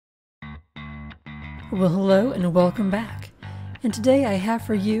Well, hello and welcome back. And today I have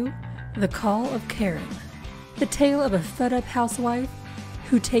for you The Call of Karen, the tale of a fed-up housewife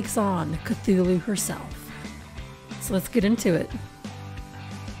who takes on Cthulhu herself. So let's get into it.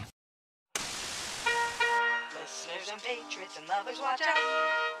 Listeners and patriots and lovers, watch out.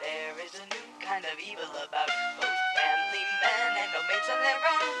 There is a new kind of evil about both family men and no mates on their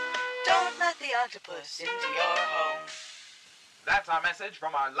own. Don't let the octopus into your home. That's our message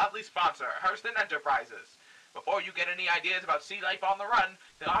from our lovely sponsor, Hurston Enterprises. Before you get any ideas about sea life on the run,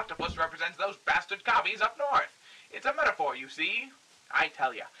 the octopus represents those bastard commies up north. It's a metaphor, you see. I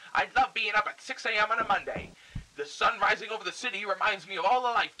tell ya, I love being up at 6 a.m. on a Monday. The sun rising over the city reminds me of all the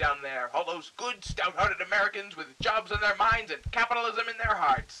life down there, all those good, stout-hearted Americans with jobs in their minds and capitalism in their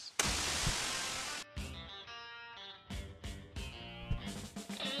hearts.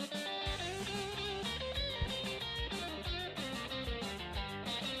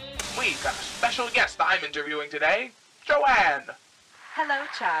 We've got a special guest I'm interviewing today, Joanne. Hello,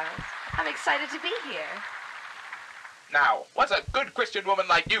 Charles. I'm excited to be here. Now, what's a good Christian woman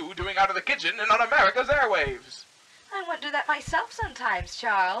like you doing out of the kitchen and on America's airwaves? I wonder that myself sometimes,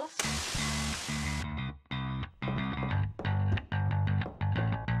 Charles.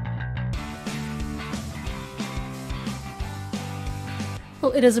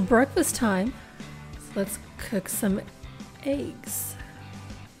 Well, it is breakfast time, so let's cook some eggs.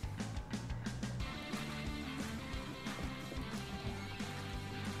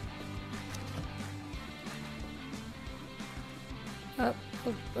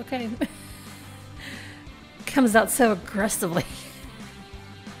 Oh, okay. Comes out so aggressively.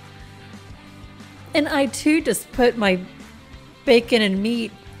 And I too just put my bacon and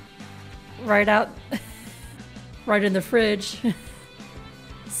meat right out, right in the fridge.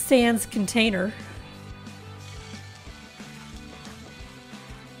 Sans container.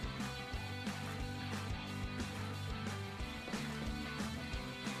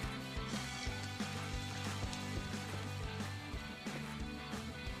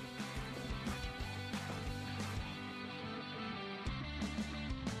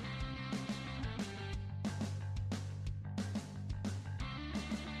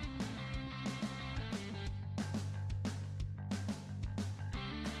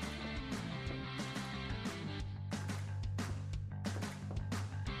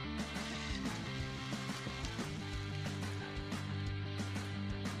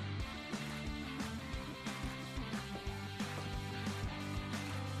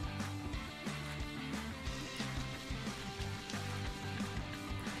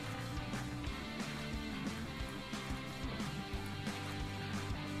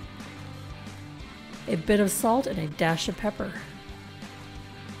 A bit of salt and a dash of pepper.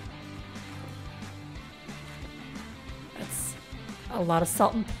 That's a lot of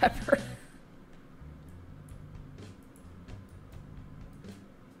salt and pepper.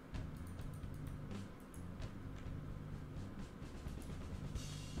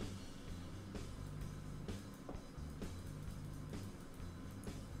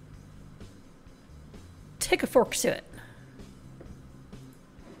 Take a fork to it.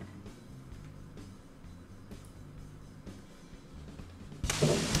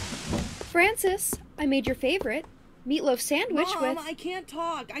 Francis, I made your favorite meatloaf sandwich Mom, with... I can't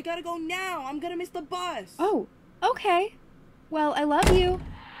talk. I gotta go now. I'm gonna miss the bus. Oh, okay. Well, I love you.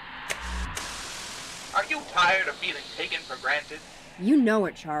 Are you tired of feeling taken for granted? You know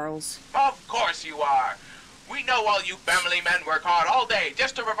it, Charles. Of course you are. We know all you family men work hard all day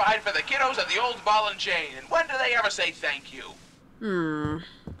just to provide for the kiddos and the old ball and chain, and when do they ever say thank you?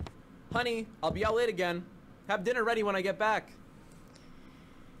 Honey, I'll be out late again. Have dinner ready when I get back.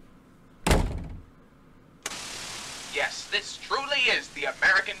 Yes, this truly is the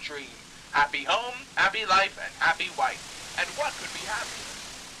American dream. Happy home, happy life, and happy wife. And what could be happier?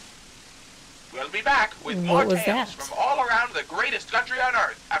 We'll be back with more What was tales that? from all around the greatest country on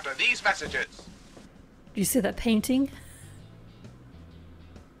earth after these messages. Do you see that painting?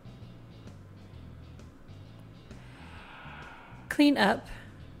 Clean up.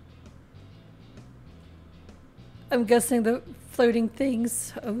 I'm guessing the floating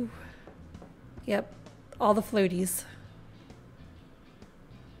things. Oh, yep. All the floaties.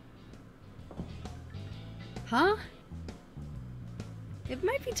 Huh? It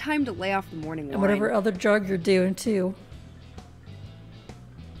might be time to lay off the morning wine. And whatever other drug you're doing too.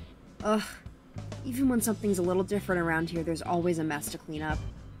 Ugh. Even when something's a little different around here, there's always a mess to clean up.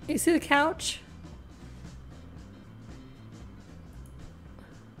 You see the couch?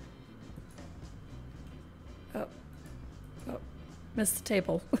 Oh. Oh. Missed the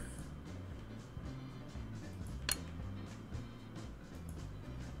table.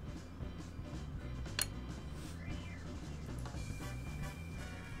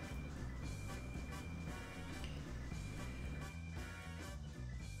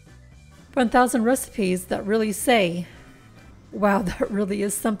 1,000 recipes that really say, "Wow, that really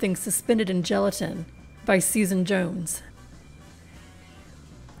is something suspended in gelatin," by Susan Jones.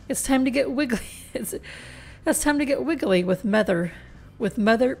 It's time to get wiggly. It's time to get wiggly with Mother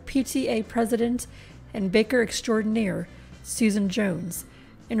PTA President and Baker Extraordinaire Susan Jones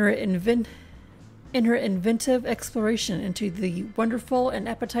in her inventive exploration into the wonderful and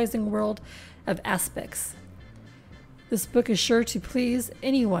appetizing world of aspics. This book is sure to please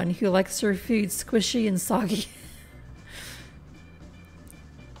anyone who likes their food squishy and soggy.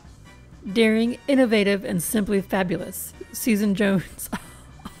 Daring, innovative, and simply fabulous. Susan Jones,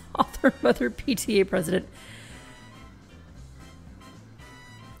 author, Mother PTA President.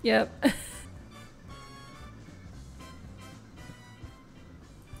 Yep.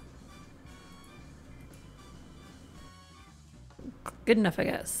 Good enough, I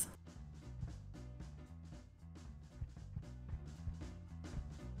guess.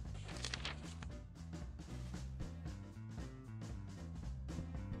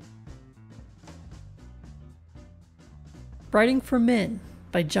 Writing for Men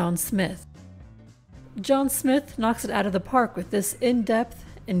by John Smith. John Smith knocks it out of the park with this in-depth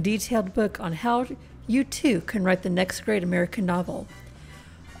and detailed book on how you too can write the next great American novel.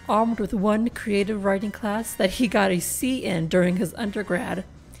 Armed with one creative writing class that he got a C in during his undergrad,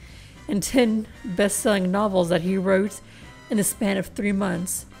 and 10 best-selling novels that he wrote in the span of 3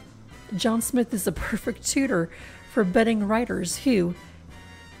 months, John Smith is a perfect tutor for budding writers who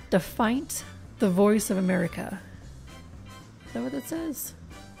defiant the voice of America. Is that what it says?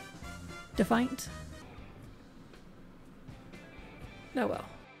 Defiant? Oh well.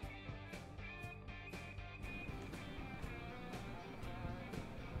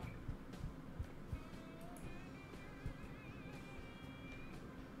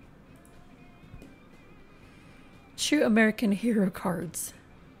 True American Hero Cards.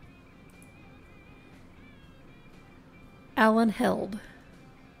 Alan Held.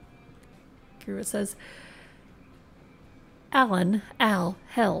 Here it says, Al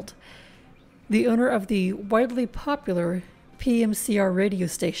Held, the owner of the widely popular PMCR radio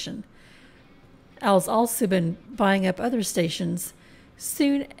station. Al's also been buying up other stations.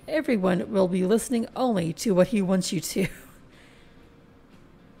 Soon everyone will be listening only to what he wants you to.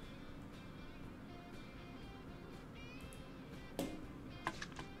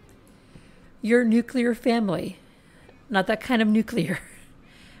 Your Nuclear Family. Not that kind of nuclear.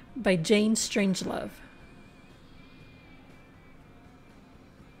 By Jane Strangelove.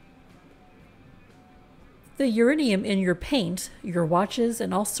 The uranium in your paint, your watches,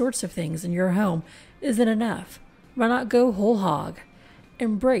 and all sorts of things in your home isn't enough. Why not go whole hog?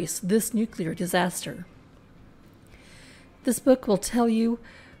 Embrace this nuclear disaster. This book will tell you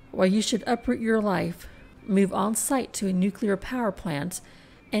why you should uproot your life, move on site to a nuclear power plant,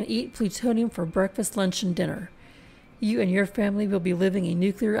 and eat plutonium for breakfast, lunch, and dinner. You and your family will be living a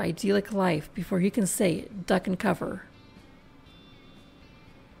nuclear idyllic life before you can say duck and cover.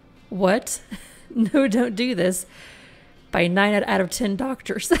 What? No, don't do this. By 9 out of 10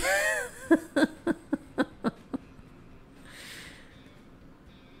 doctors.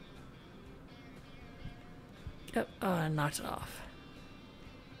 Oh, I knocked it off.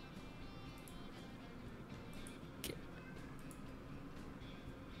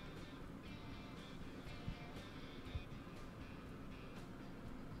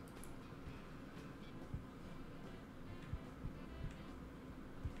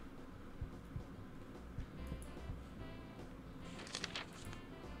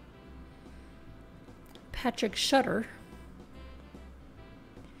 Patrick Shutter,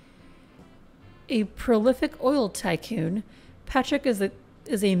 a prolific oil tycoon, Patrick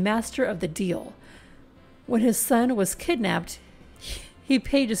is a master of the deal. When his son was kidnapped, he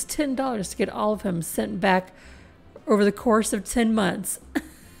paid just $10 to get all of him sent back over the course of 10 months.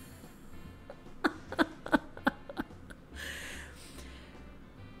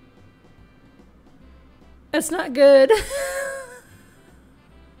 That's not good.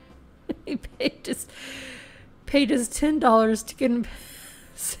 He paid just $10 to get him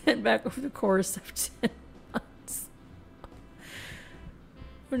sent back over the course of 10 months.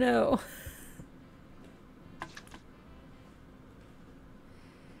 Oh no.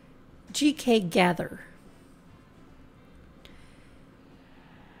 G.K. Gather.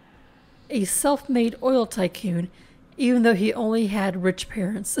 A self-made oil tycoon, even though he only had rich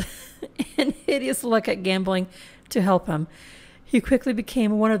parents and hideous luck at gambling to help him. He quickly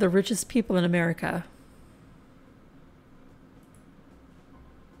became one of the richest people in America.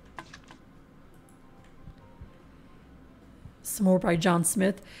 Some more by John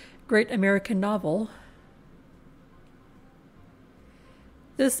Smith. Great American Novel.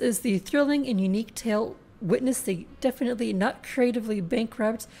 This is the thrilling and unique tale witness the definitely not creatively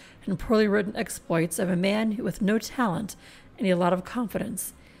bankrupt and poorly written exploits of a man with no talent and a lot of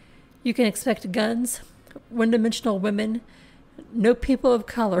confidence. You can expect guns, one-dimensional women, no people of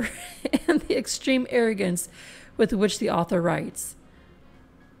color, and the extreme arrogance with which the author writes.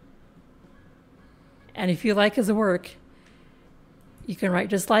 And if you like his work, you can write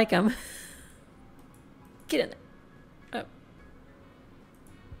just like him. Get in there. Oh.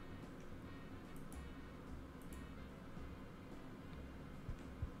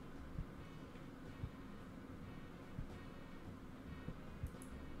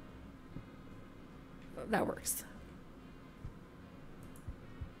 That works.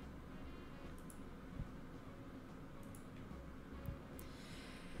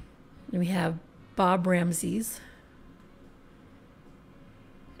 And we have Bob Ramses,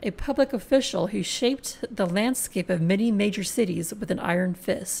 a public official who shaped the landscape of many major cities with an iron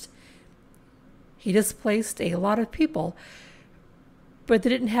fist. He displaced a lot of people, but they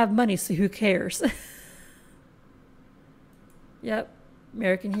didn't have money, so who cares? Yep,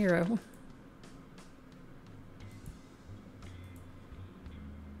 American hero.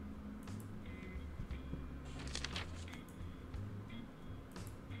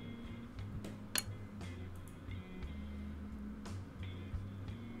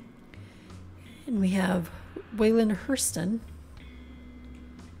 And we have Waylon Hurston,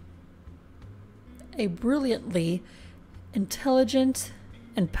 a brilliantly intelligent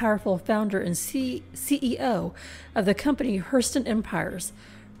and powerful founder and CEO of the company Hurston Empires.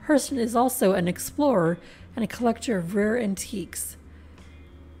 Hurston is also an explorer and a collector of rare antiques.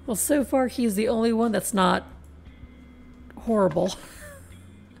 Well, so far he's the only one that's not horrible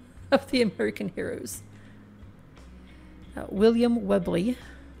of the American heroes. William Webley,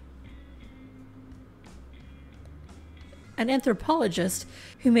 an anthropologist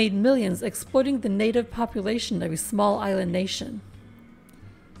who made millions exploiting the native population of a small island nation.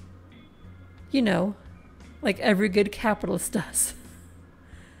 You know, like every good capitalist does.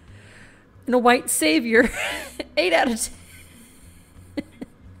 And a white savior, 8 out of 10.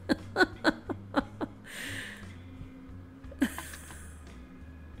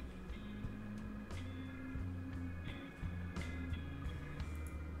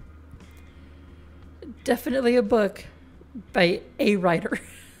 Definitely a book by a writer.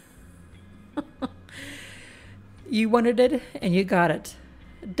 You wanted it and you got it.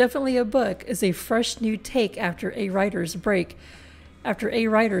 Definitely a book is a fresh new take after a writer's breakout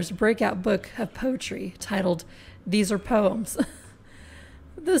book of poetry titled These Are Poems.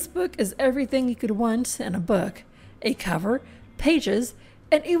 This book is everything you could want in a book: a cover, pages,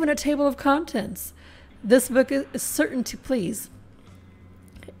 and even a table of contents. This book is certain to please.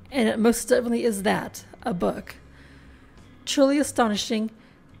 And it most definitely is that, a book. Truly astonishing.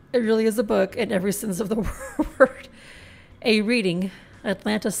 It really is a book in every sense of the word. A reading,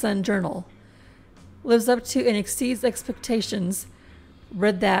 Atlanta Sun Journal. Lives up to and exceeds expectations.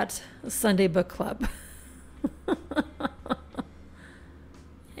 Read that, Sunday Book Club.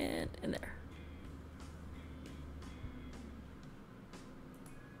 And in there.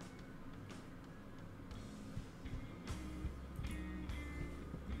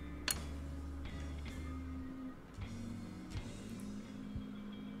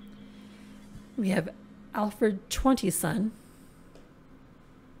 We have Alfred Twentyson,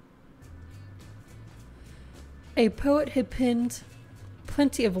 a poet who penned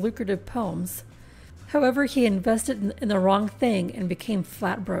plenty of lucrative poems. However, he invested in the wrong thing and became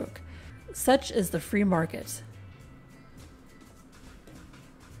flat broke. Such is the free market.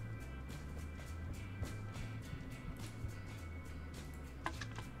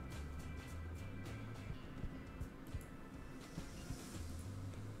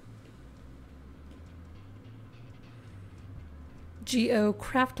 G.O.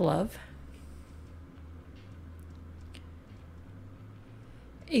 Kraftlove,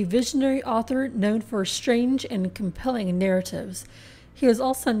 a visionary author known for strange and compelling narratives. He is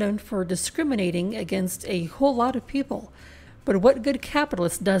also known for discriminating against a whole lot of people, but what good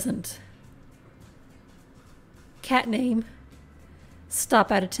capitalist doesn't? Cat name,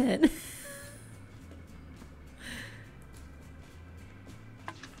 stop out of 10.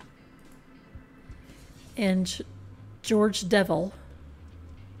 And George Devil,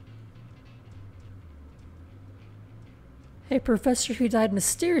 a professor who died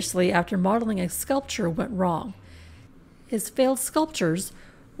mysteriously after modeling a sculpture went wrong. His failed sculptures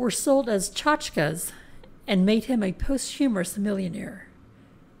were sold as tchotchkes and made him a posthumous millionaire.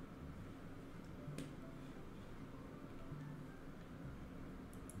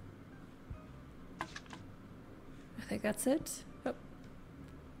 I think that's it. Oh.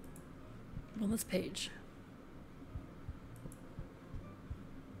 on this page.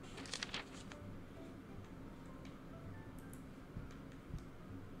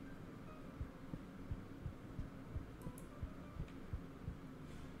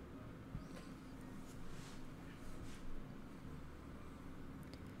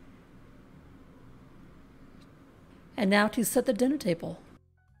 And now to set the dinner table.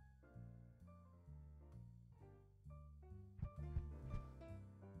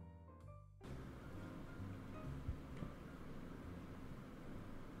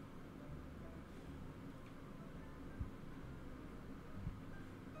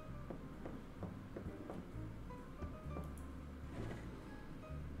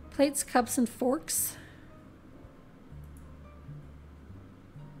 Plates, cups, and forks.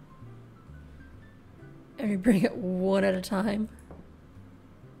 And we bring it one at a time.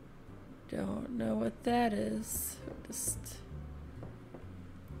 Don't know what that is. Just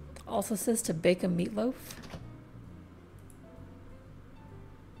also says to bake a meatloaf.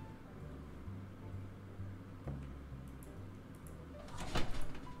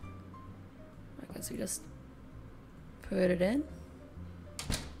 I guess we just put it in.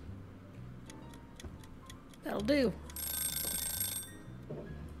 That'll do.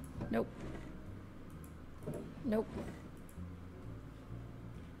 Nope. Nope.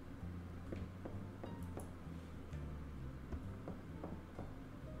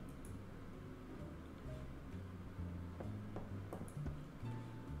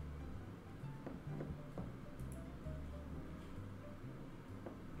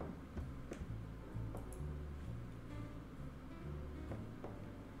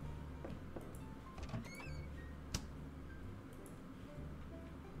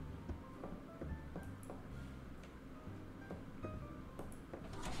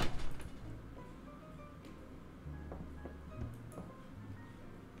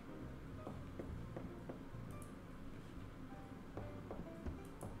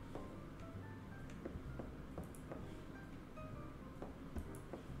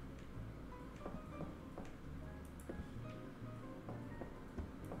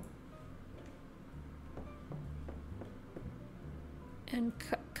 And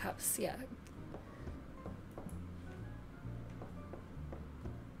cups, yeah.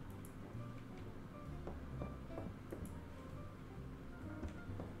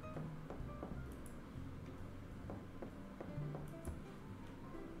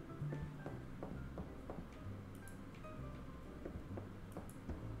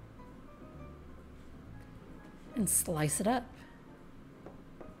 And slice it up.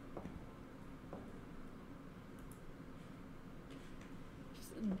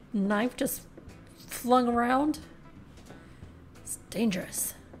 Knife just flung around. It's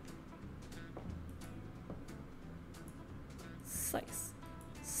dangerous. Slice,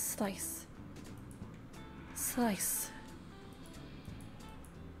 slice, slice.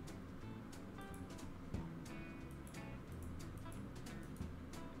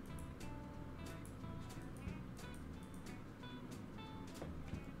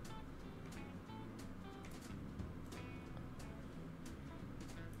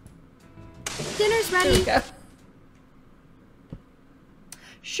 Dinner's ready. There we go.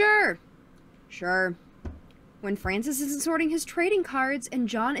 Sure. When Francis isn't sorting his trading cards and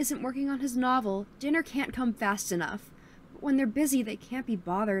John isn't working on his novel, dinner can't come fast enough. But when they're busy, they can't be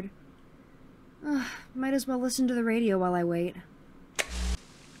bothered. Might as well listen to the radio while I wait.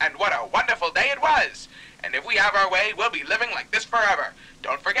 And what a wonderful day it was! And if we have our way, we'll be living like this forever.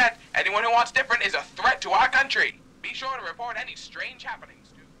 Don't forget, anyone who wants different is a threat to our country. Be sure to report any strange happenings.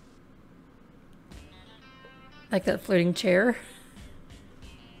 Like that floating chair.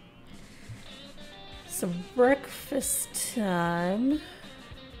 So breakfast time.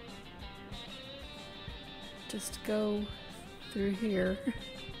 Just go through here.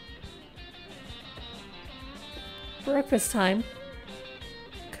 Breakfast time.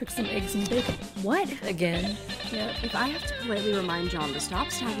 Cook some eggs and bacon. What? Again. Yep. If I have to politely remind John to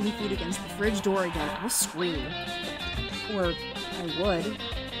stop stacking food against the fridge door again, I'll scream. Or I would,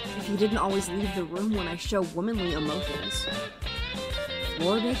 if he didn't always leave the room when I show womanly emotions.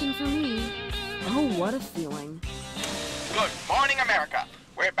 Floor baking for me. Oh, what a feeling. Good morning, America.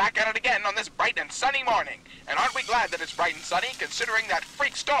 We're back at it again on this bright and sunny morning. And aren't we glad that it's bright and sunny, considering that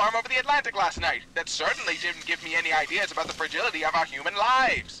freak storm over the Atlantic last night? That certainly didn't give me any ideas about the fragility of our human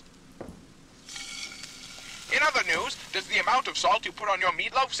lives. In other news, does the amount of salt you put on your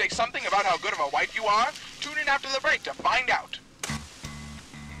meatloaf say something about how good of a wife you are? Tune in after the break to find out.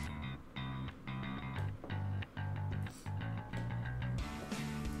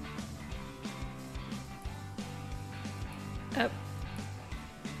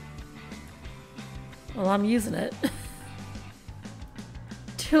 Well, I'm using it.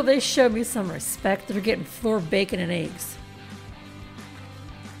 Till they show me some respect, they're getting floor bacon and eggs.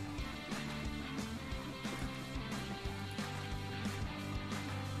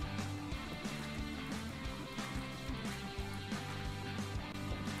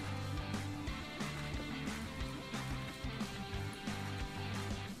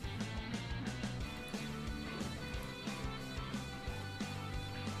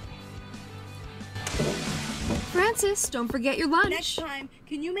 Francis, don't forget your lunch. Next time,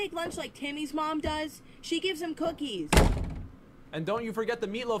 can you make lunch like Timmy's mom does? She gives him cookies. And don't you forget the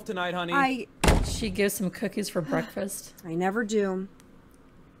meatloaf tonight, honey. She gives some cookies for breakfast. I never do.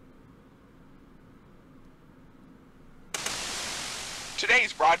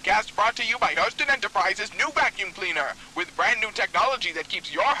 Today's broadcast brought to you by Hurston Enterprises' new vacuum cleaner with brand new technology that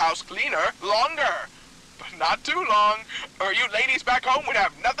keeps your house cleaner longer. But not too long, or you ladies back home would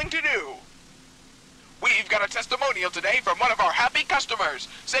have nothing to do. We've got a testimonial today from one of our happy customers.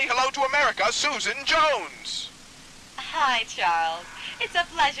 Say hello to America, Susan Jones. Hi, Charles. It's a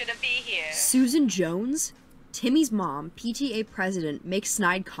pleasure to be here. Susan Jones? Timmy's mom, PTA president, makes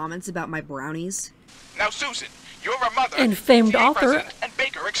snide comments about my brownies. Now, Susan, you're a mother, And famed PTA author president, and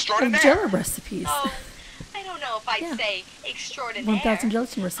baker Of extraordinaire. jello recipes. Oh, I don't know if I'd Yeah. say extraordinaire. 1,000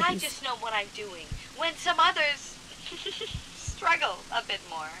 gelatin I recipes. just know what I'm doing. When some others struggle a bit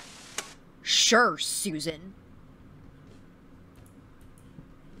more. Sure, Susan.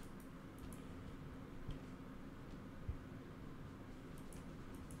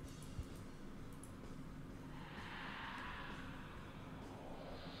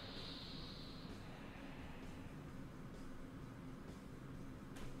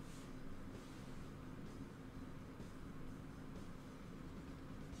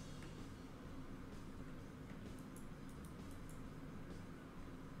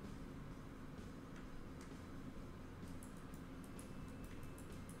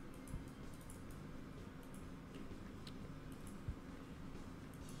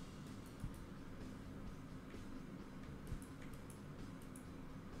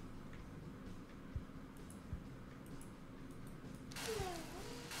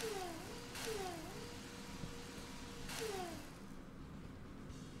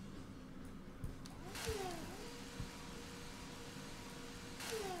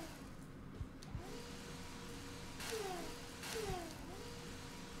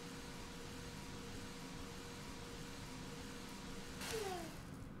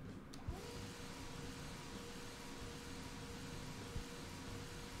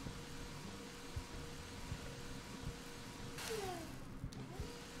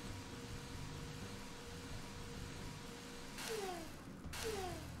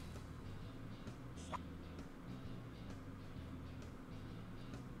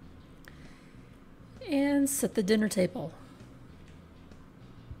 And set the dinner table.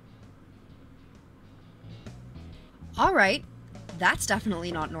 All right. That's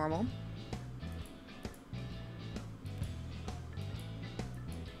definitely not normal.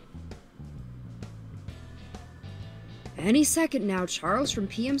 Any second now, Charles from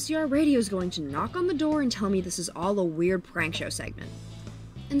PMCR Radio is going to knock on the door and tell me this is all a weird prank show segment.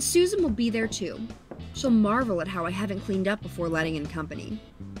 And Susan will be there too. She'll marvel at how I haven't cleaned up before letting in company.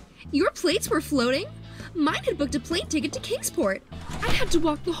 Your plates were floating? Mine had booked a plane ticket to Kingsport. I had to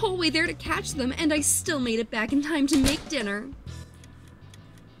walk the whole way there to catch them, and I still made it back in time to make dinner.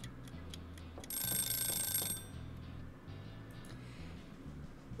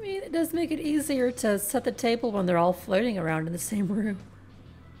 I mean, it does make it easier to set the table when they're all floating around in the same room.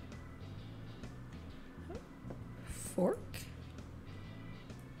 Fork.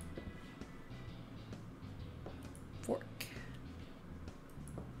 Fork.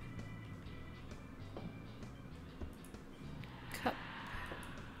 Cup.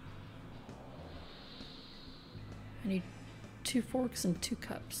 I need 2 forks and 2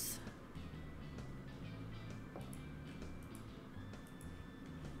 cups.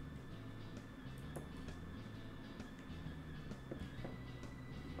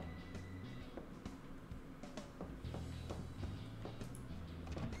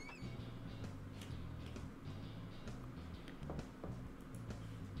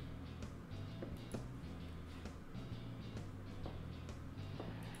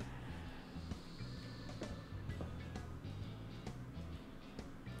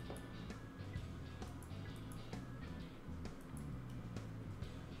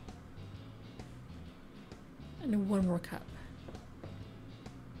 And 1 more cup.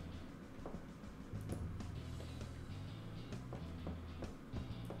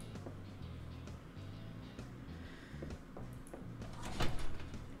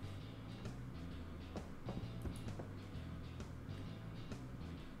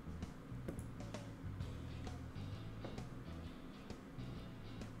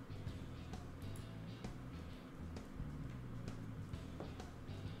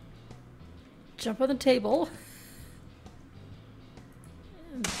 jump on the table.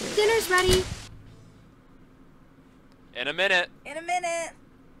 Dinner's ready. In a minute. In a minute.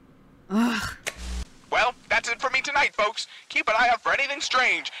 Ugh. Well, that's it for me tonight, folks. Keep an eye out for anything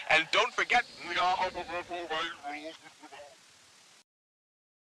strange, and don't forget...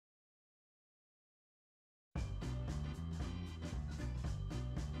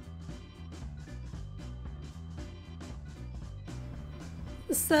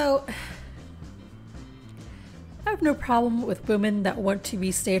 So, I have no problem with women that want to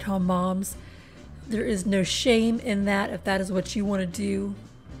be stay-at-home moms. There is no shame in that if that is what you want to do.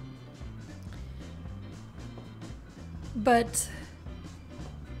 But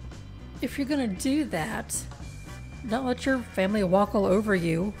if you're going to do that, don't let your family walk all over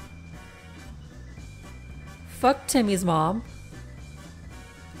you. Fuck Timmy's mom.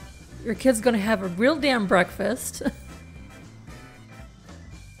 Your kid's going to have a real damn breakfast.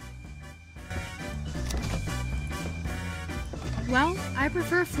 Well, I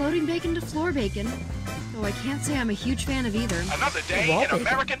prefer floating bacon to floor bacon, though I can't say I'm a huge fan of either. Another day Raw in bacon.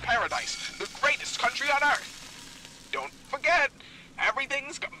 American paradise, the greatest country on earth. Don't forget,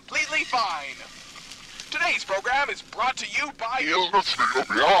 everything's completely fine. Today's program is brought to you by...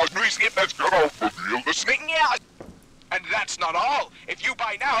 And that's not all. If you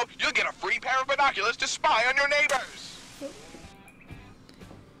buy now, you'll get a free pair of binoculars to spy on your neighbors.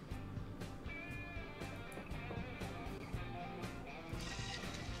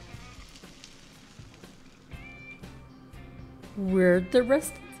 Where'd the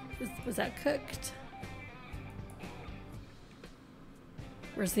rest... Was that cooked?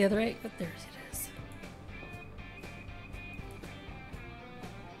 Where's the other egg? Oh, there it is.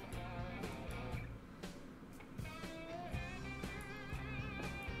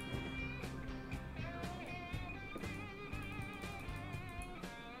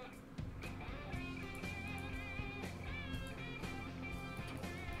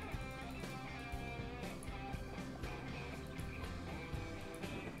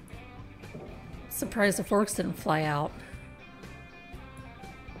 Surprised the forks didn't fly out.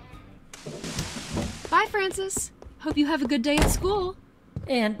 Bye, Francis. Hope you have a good day at school.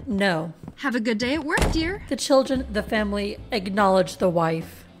 And no, Have a good day at work, dear. the children, the family acknowledge the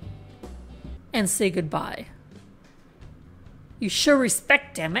wife and say goodbye. You show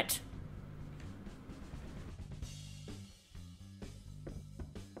respect, damn it.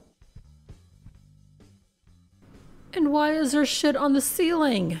 And why is there shit on the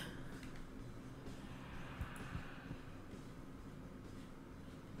ceiling?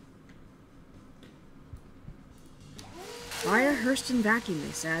 Buy a Hurston vacuum,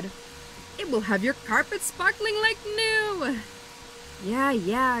 they said. It will have your carpet sparkling like new.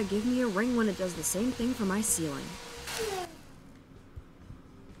 Yeah, give me a ring when it does the same thing for my ceiling.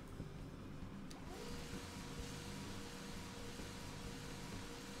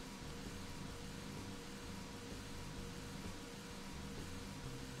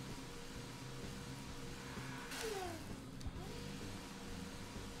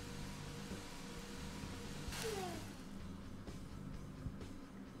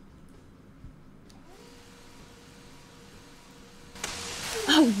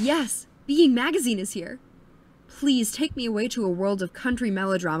 Oh, yes! Being Magazine is here. Please take me away to a world of country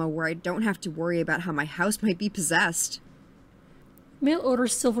melodrama where I don't have to worry about how my house might be possessed. Mail order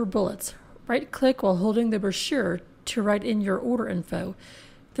silver bullets. Right-click while holding the brochure to write in your order info,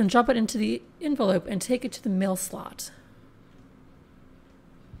 then drop it into the envelope and take it to the mail slot.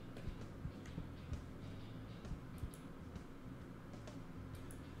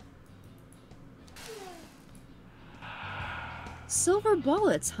 Silver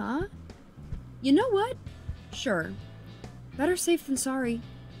bullets, huh? You know what? Sure. Better safe than sorry.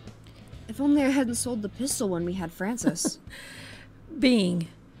 If only I hadn't sold the pistol when we had Francis. Going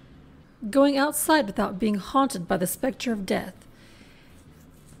outside without being haunted by the specter of death.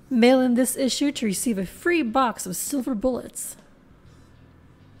 Mail in this issue to receive a free box of silver bullets.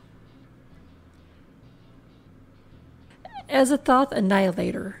 Azathoth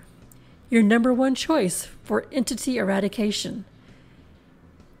Annihilator. Your #1 choice for entity eradication.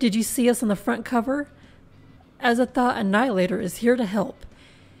 Did you see us on the front cover? Azathoth Annihilator is here to help.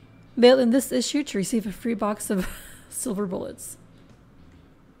 Mail in this issue to receive a free box of silver bullets.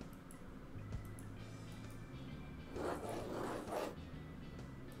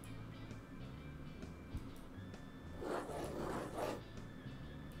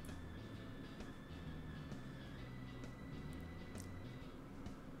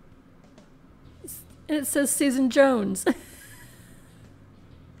 And it says Susan Jones.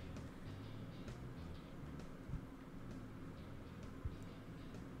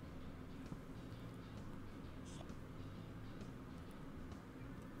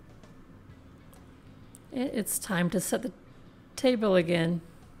 It's time to set the table again.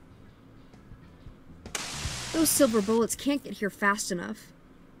 Those silver bullets can't get here fast enough.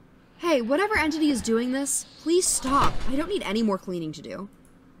 Hey, whatever entity is doing this, please stop. I don't need any more cleaning to do.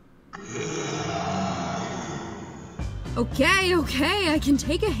 Okay, I can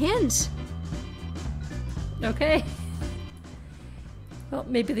take a hint. Okay. Well,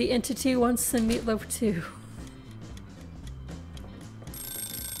 maybe the entity wants some meatloaf too.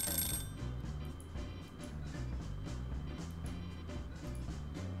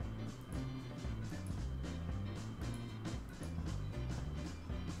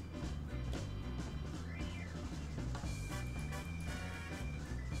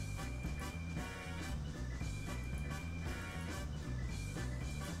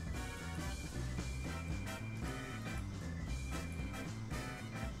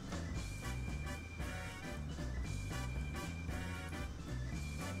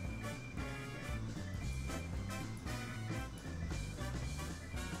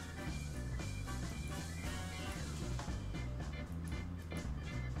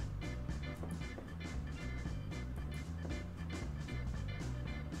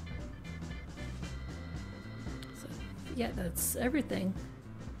 Yeah, that's everything.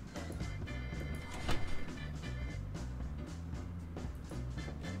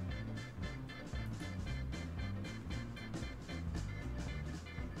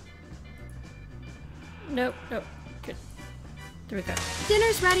 Nope. Good. There we go.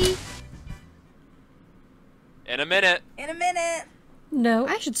 Dinner's ready. In a minute. No,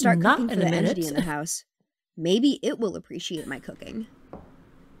 I should start not cooking for in the a minute. entity in the house. Maybe it will appreciate my cooking.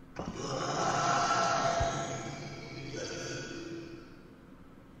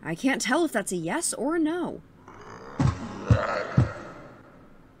 I can't tell if that's a yes or a no.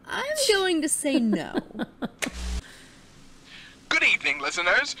 I'm going to say no. Good evening,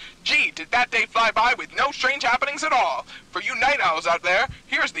 listeners. Gee, did that day fly by with no strange happenings at all? For you night owls out there,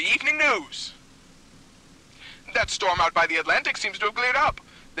 here's the evening news. That storm out by the Atlantic seems to have cleared up.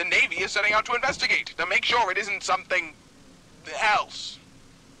 The Navy is setting out to investigate, to make sure it isn't something else.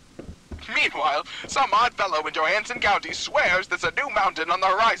 Meanwhile, some odd fellow in Johansson County swears there's a new mountain on the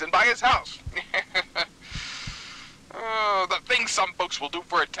horizon by his house. Oh, the things some folks will do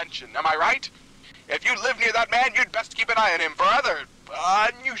for attention, am I right? If you live near that man, you'd best keep an eye on him for other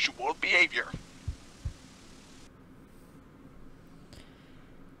unusual behavior.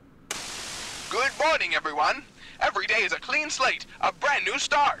 Good morning, everyone. Every day is a clean slate, a brand new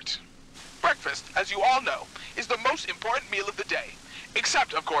start. Breakfast, as you all know, is the most important meal of the day.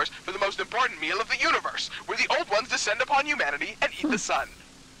 Except, of course, for the most important meal of the universe, where the old ones descend upon humanity and eat the sun.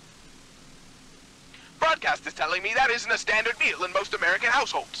 Broadcast is telling me that isn't a standard meal in most American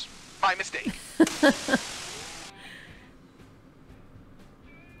households. My mistake.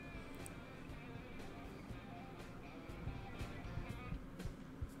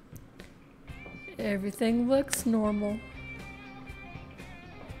 Everything looks normal.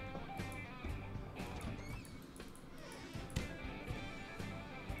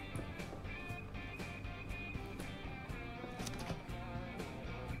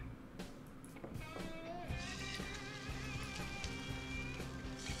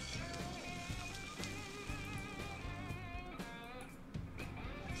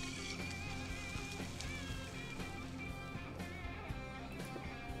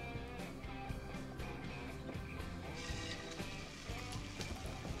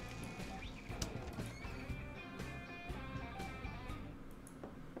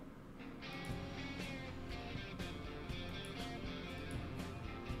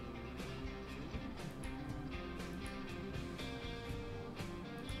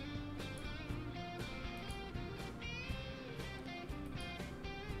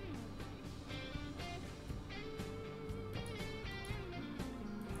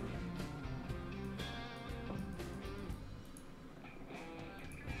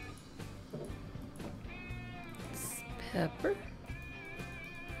 Pepper.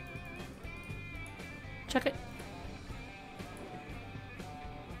 Check it.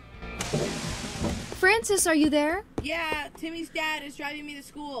 Francis, are you there? Yeah, Timmy's dad is driving me to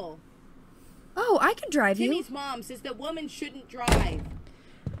school. Oh, I can drive you. Timmy's mom says that women shouldn't drive.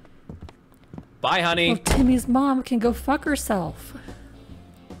 Bye, honey. Well, Timmy's mom can go fuck herself.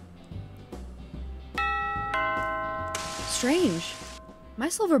 Strange. My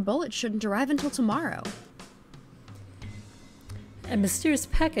silver bullet shouldn't arrive until tomorrow. A mysterious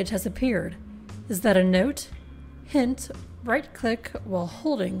package has appeared. Is that a note? Hint, right-click while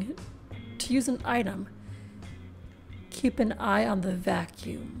holding to use an item. Keep an eye on the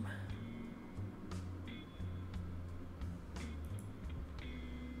vacuum.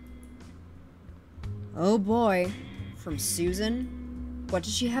 Oh boy. From Susan? What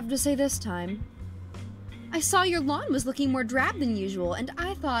did she have to say this time? I saw your lawn was looking more drab than usual, and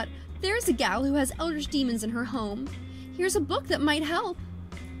I thought, there's a gal who has eldritch demons in her home. Here's a book that might help.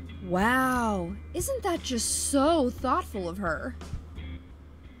 Wow. Isn't that just so thoughtful of her?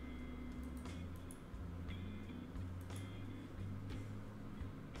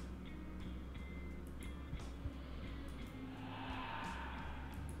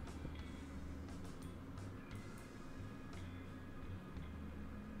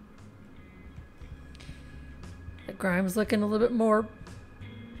 Grimes looking a little bit more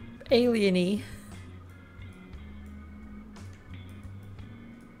alien-y.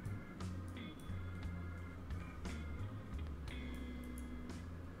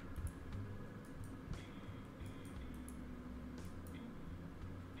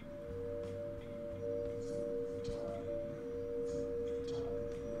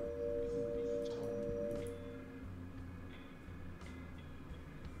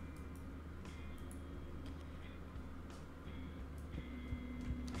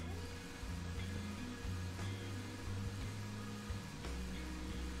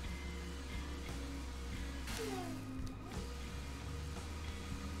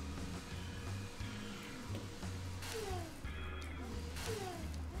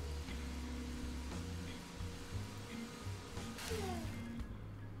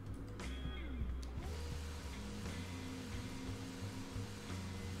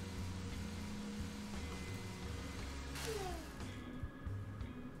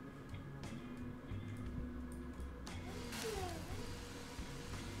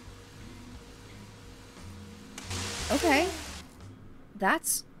 Okay.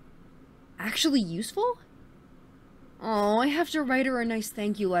 That's actually useful? Oh, I have to write her a nice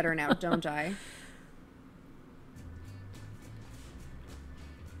thank you letter now, don't I?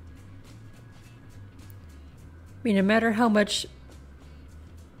 I mean, no matter how much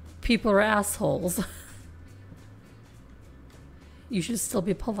people are assholes, you should still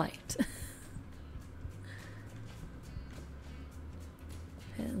be polite.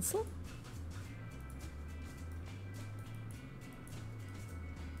 Pencil.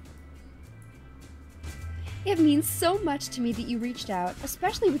 It means so much to me that you reached out,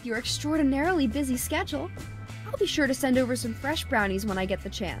 especially with your extraordinarily busy schedule. I'll be sure to send over some fresh brownies when I get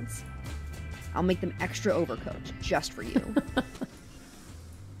the chance. I'll make them extra overcooked, just for you.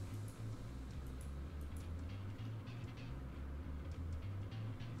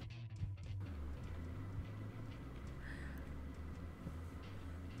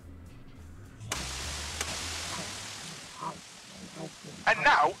 And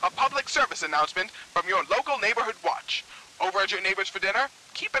now, a public service announcement from your local neighborhood watch. Over at your neighbors for dinner,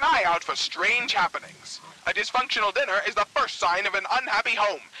 keep an eye out for strange happenings. A dysfunctional dinner is the first sign of an unhappy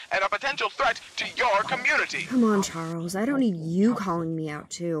home and a potential threat to your community. Come on, Charles. I don't need you calling me out,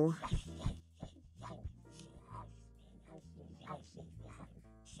 too.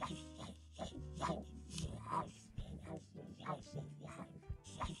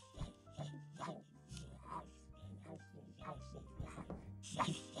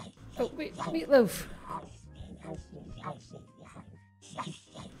 Oh, wait, meatloaf.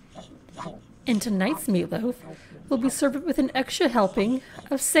 And tonight's meatloaf will be served with an extra helping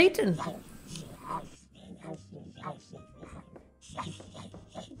of Satan.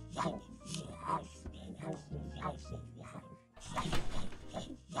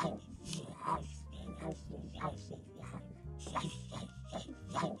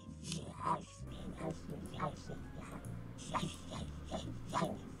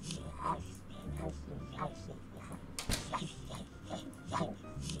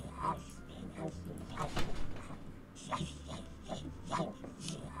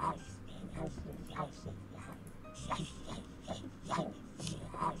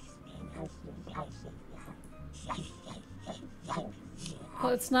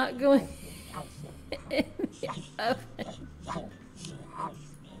 Well, it's not going in the oven.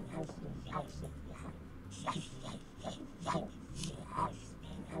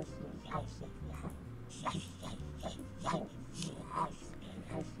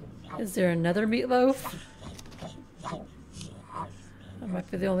 Is there another meatloaf? I might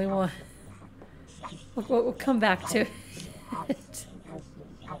be the only one. We'll come back to it.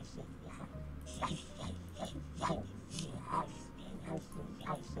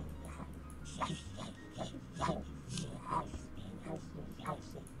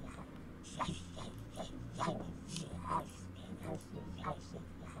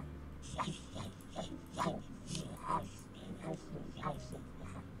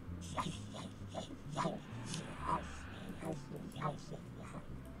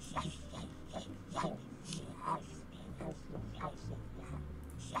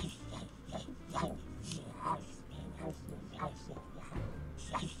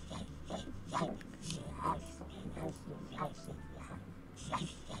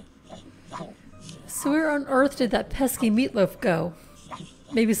 So where on earth did that pesky meatloaf go?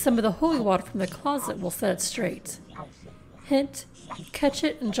 Maybe some of the holy water from the closet will set it straight. Hint, catch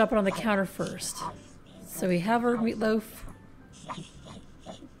it and drop it on the counter first. So we have our meatloaf.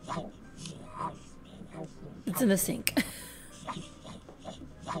 It's in the sink.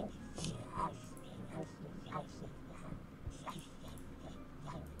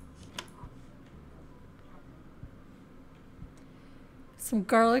 Some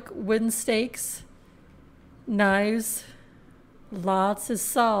garlic, wooden stakes, knives, lots of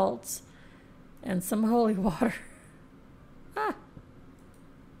salt, and some holy water. Ah.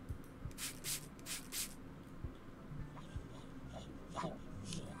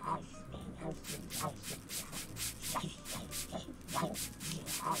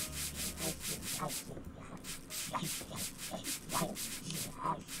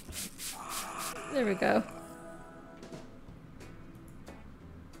 There we go.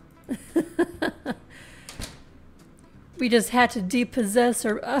 We just had to depossess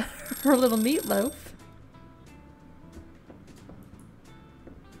her little meatloaf.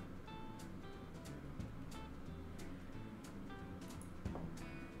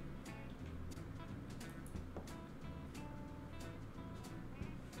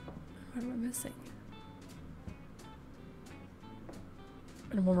 What am I missing?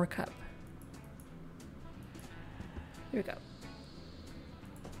 And one more cup. Here we go.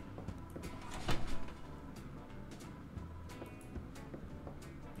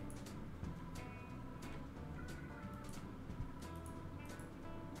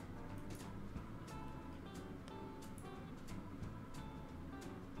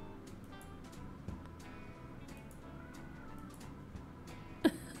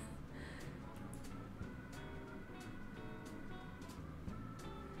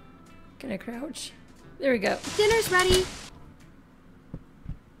 Can I crouch? There we go. Dinner's ready.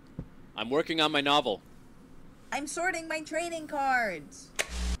 I'm working on my novel. I'm sorting my trading cards.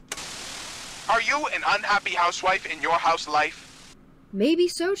 Are you an unhappy housewife in your house life? Maybe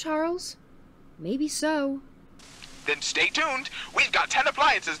so, Charles. Maybe so. Then stay tuned. We've got 10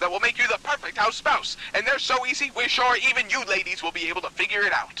 appliances that will make you the perfect house spouse. And they're so easy, we're sure even you ladies will be able to figure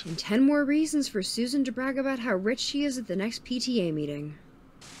it out. And 10 more reasons for Susan to brag about how rich she is at the next PTA meeting.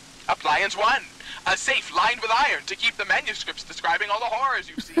 Appliance 1. A safe lined with iron to keep the manuscripts describing all the horrors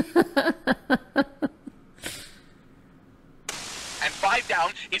you've seen. And 5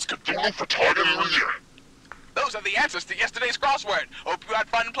 down is Cthulu. Those are the answers to yesterday's crossword. Hope you had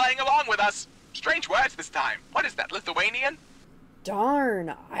fun playing along with us. Strange words this time. What is that, Lithuanian?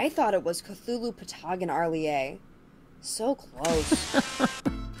 Darn, I thought it was Cthulu Patagon Arlier. So close.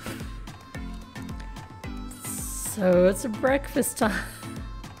 So it's a breakfast time.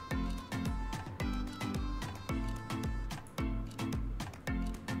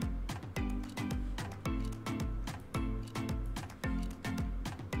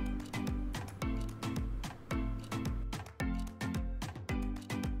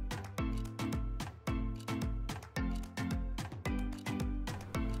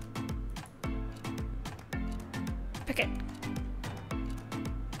 Okay.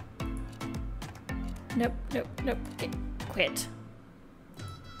 Nope, nope, nope. Okay, quit.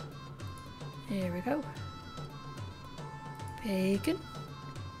 Here we go. Bacon.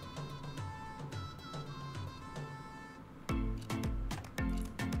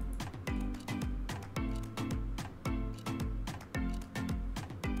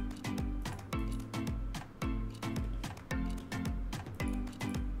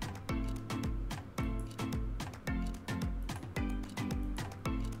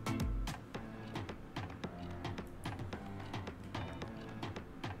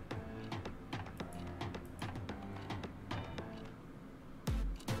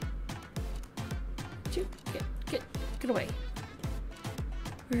 Get away.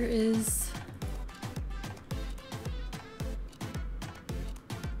 Where is...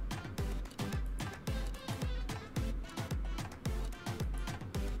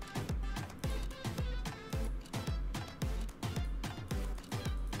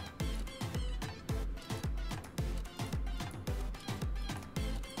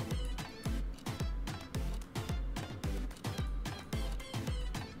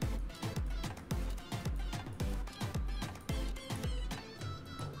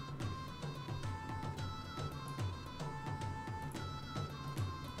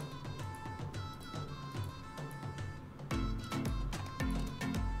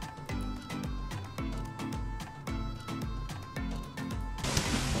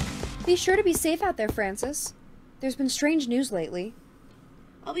 Be sure to be safe out there, Francis. There's been strange news lately.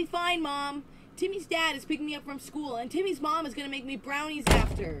 I'll be fine, Mom. Timmy's dad is picking me up from school, and Timmy's mom is gonna make me brownies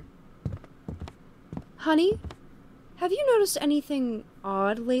after. Honey, have you noticed anything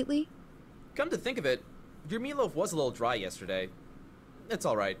odd lately? Come to think of it, your meatloaf was a little dry yesterday. It's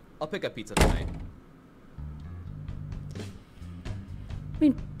alright. I'll pick up pizza tonight. I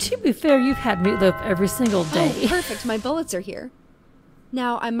mean, to be fair, you've had meatloaf every single day. Oh, perfect. My bullets are here.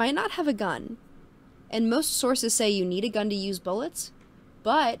 Now, I might not have a gun, and most sources say you need a gun to use bullets,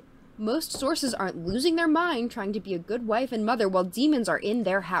 but most sources aren't losing their mind trying to be a good wife and mother while demons are in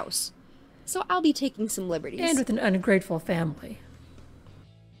their house. So I'll be taking some liberties. And with an ungrateful family.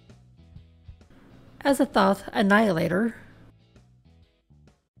 As a thought annihilator,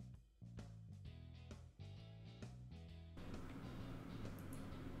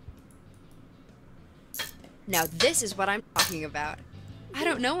 now this is what I'm talking about. I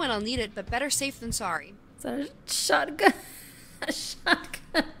don't know when I'll need it, but better safe than sorry. is that a shotgun? A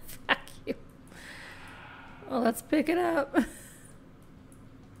shotgun vacuum. Well, let's pick it up.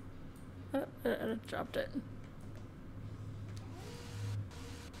 Oh, I dropped it.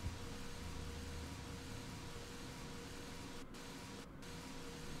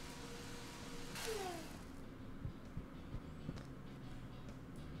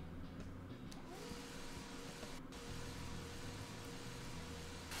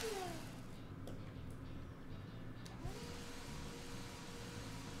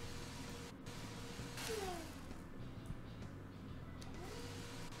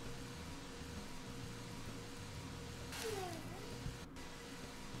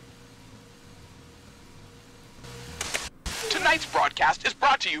 Tonight's broadcast is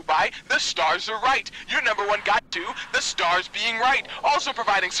brought to you by The Stars Are Right, your #1 guide to the stars being right. Also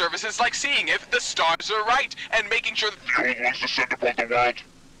providing services like seeing if the stars are right and making sure that the old ones descend upon the world.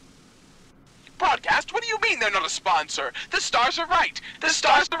 Broadcast? What do you mean they're not a sponsor? The Stars Are Right. The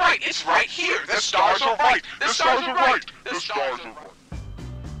Stars Are Right. It's right here. The Stars Are Right. The Stars Are Right. The Stars Are Right.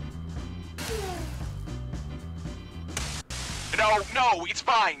 No, it's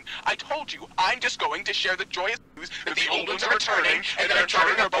fine. I told you, I'm just going to share the joyous news that the old ones are returning, and that I'm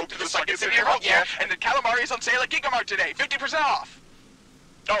chartering a boat to the second city of Hope, yeah, and that calamari is on sale at Gigamart today, 50% off.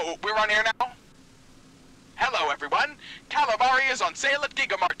 Oh, we're on air now? Hello, everyone. Calamari is on sale at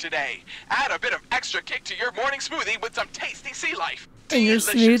Gigamart today. Add a bit of extra kick to your morning smoothie with some tasty sea life. In your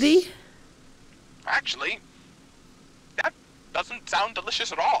smoothie? Actually, that doesn't sound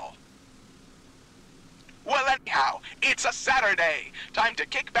delicious at all. Well, anyhow, it's a Saturday. Time to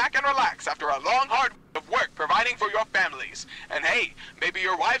kick back and relax after a long, hard week of work providing for your families. And hey, maybe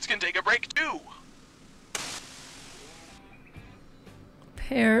your wives can take a break too.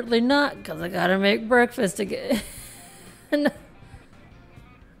 Apparently not, because I gotta make breakfast again.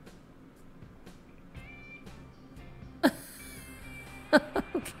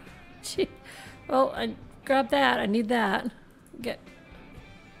 Okay. Gee. Well, I grab that. I need that. Get.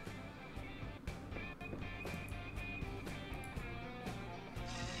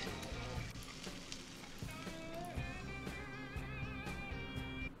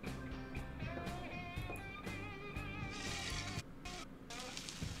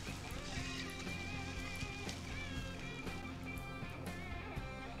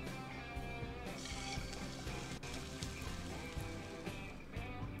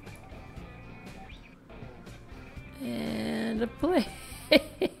 And a plate.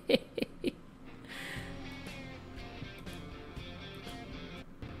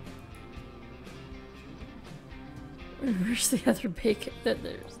 Where's the other bacon that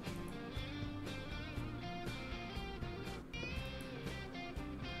there's?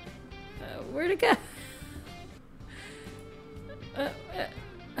 Where'd it go?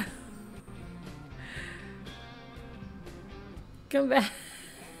 Come back.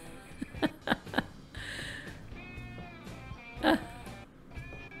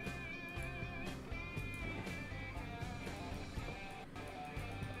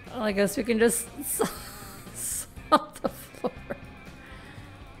 Well, I guess we can just salt the floor.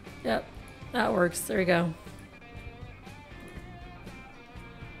 Yep, that works. There we go.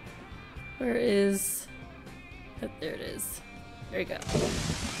 Where is... Oh, there it is. There you go.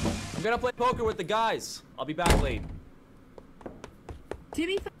 I'm gonna play poker with the guys. I'll be back late.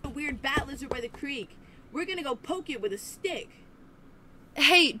 Timmy found a weird bat lizard by the creek. We're gonna go poke it with a stick.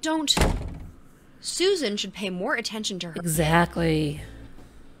 Hey, don't. Susan should pay more attention to her. Exactly.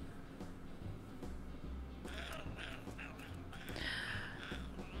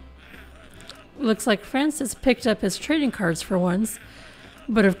 Looks like Francis picked up his trading cards for once,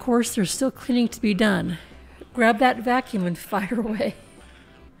 but of course there's still cleaning to be done. Grab that vacuum and fire away.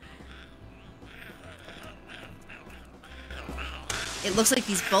 It looks like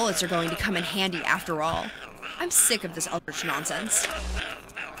these bullets are going to come in handy after all. I'm sick of this eldritch nonsense.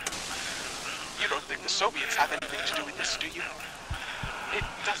 You don't think the Soviets have anything to do with this, do you? It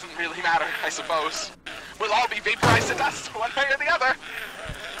doesn't really matter, I suppose. We'll all be vaporized to dust, one way or the other.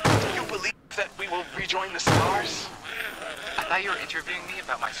 Do you believe that we will rejoin the stars? I thought you were interviewing me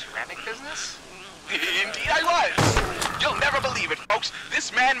about my ceramic business? Indeed I was! You'll never believe it, folks.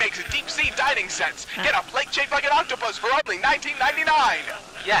 This man makes deep-sea dining sets. Get a plate shaped like an octopus for only $19.99.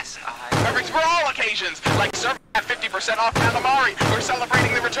 Yes, Perfect for all occasions, like serving at 50% off calamari, or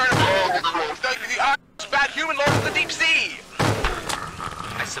celebrating the return of the bad human lord of the deep sea.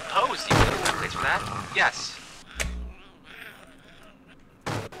 I suppose you could use my place for that. Yes.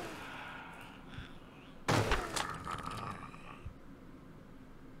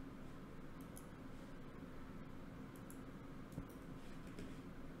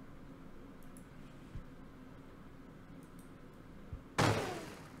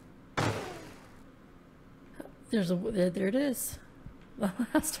 There it is. The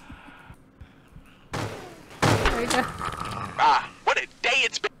last one. There you go. Ah, what a day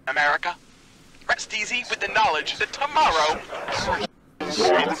it's been, America. Rest easy with the knowledge that tomorrow...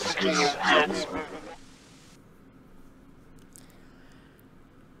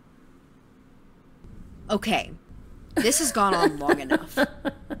 Okay, this has gone on long enough.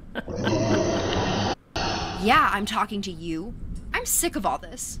 Yeah, I'm talking to you. I'm sick of all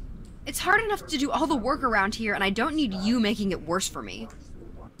this. It's hard enough to do all the work around here, and I don't need you making it worse for me.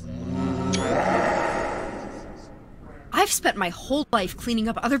 I've spent my whole life cleaning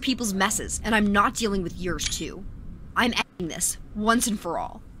up other people's messes, and I'm not dealing with yours too. I'm ending this, once and for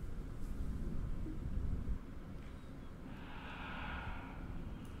all.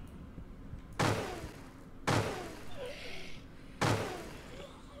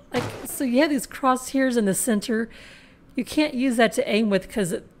 Like, so you have these crosshairs in the center. You can't use that to aim with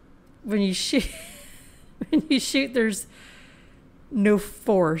because when you shoot, there's no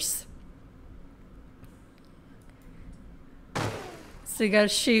force. So you gotta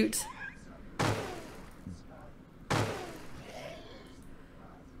shoot.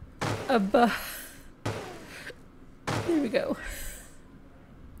 Above. There we go.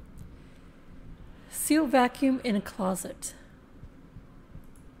 Seal vacuum in a closet.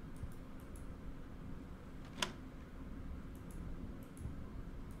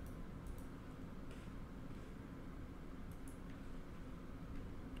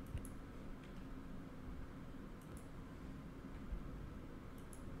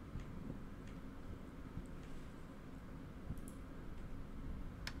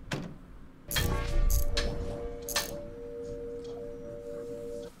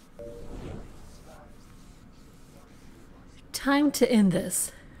 Time to end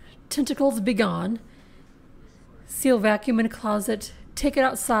this. Tentacles be gone. Seal vacuum in a closet. Take it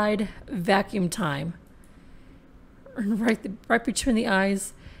outside. Vacuum time. Right between the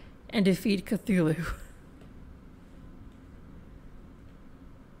eyes and defeat Cthulhu.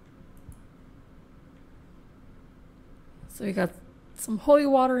 So we got some holy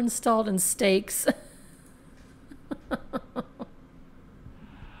water installed and stakes.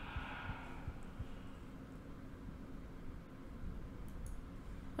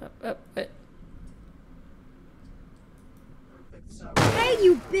 Hey,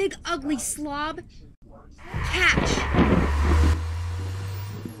 you big ugly slob! Catch!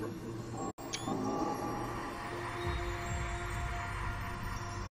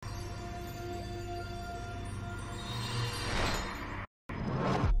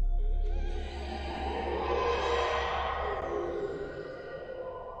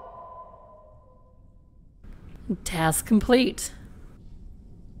 Task complete.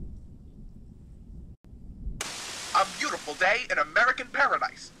 A beautiful day in American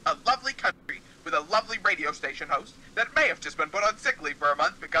paradise. A lovely country with a lovely radio station host that may have just been put on sick leave for a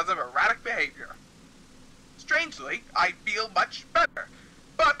month because of erratic behavior. Strangely, I feel much better,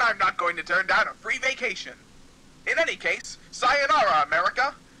 but I'm not going to turn down a free vacation. In any case, sayonara,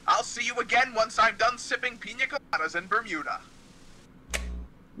 America. I'll see you again once I'm done sipping pina coladas in Bermuda.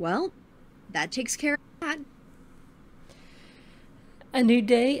 Well, that takes care of that. A new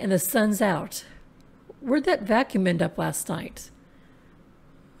day and the sun's out. Where'd that vacuum end up last night?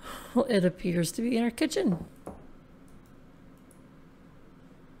 Well, it appears to be in our kitchen.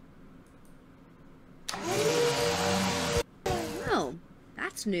 Oh,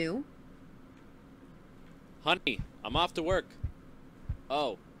 that's new. Honey, I'm off to work.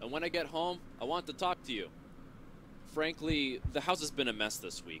 Oh, and when I get home, I want to talk to you. Frankly, the house has been a mess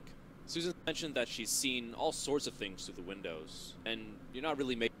this week. Susan mentioned that she's seen all sorts of things through the windows, and you're not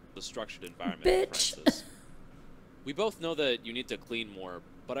really making a structured environment, Bitch. Francis. We both know that you need to clean more,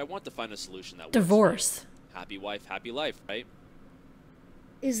 but I want to find a solution that works. Divorce. Happy wife, happy life, right?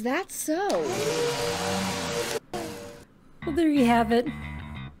 Is that so? Well, there you have it.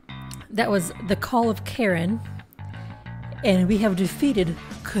 That was The Call of Karen. And we have defeated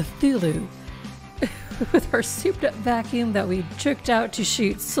Cthulhu with our souped up vacuum that we tricked out to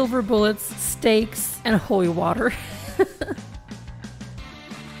shoot silver bullets, steaks, and holy water.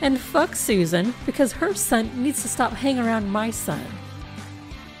 And fuck Susan, because her son needs to stop hanging around my son.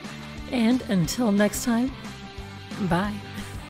 And until next time, bye.